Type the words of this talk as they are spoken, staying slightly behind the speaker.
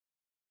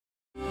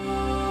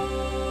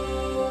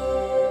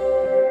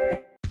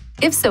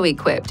If so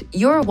equipped,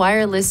 your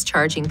wireless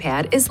charging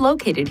pad is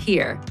located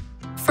here.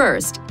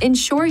 First,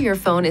 ensure your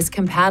phone is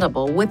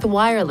compatible with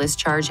wireless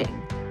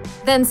charging.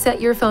 Then set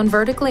your phone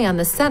vertically on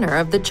the center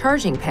of the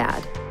charging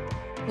pad.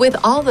 With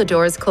all the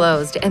doors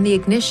closed and the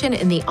ignition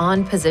in the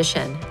on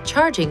position,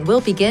 charging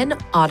will begin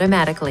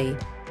automatically.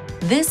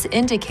 This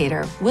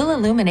indicator will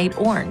illuminate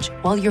orange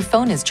while your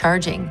phone is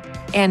charging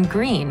and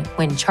green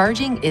when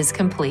charging is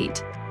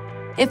complete.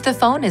 If the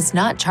phone is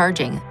not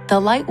charging, the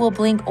light will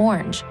blink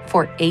orange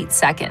for 8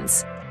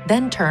 seconds,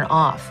 then turn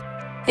off.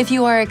 If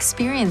you are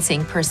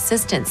experiencing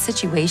persistent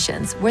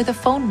situations where the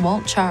phone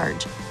won't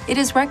charge, it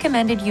is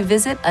recommended you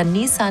visit a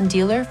Nissan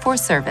dealer for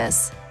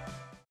service.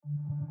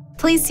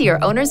 Please see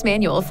your owner's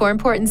manual for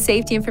important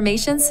safety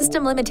information,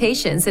 system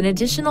limitations, and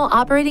additional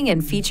operating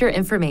and feature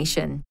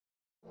information.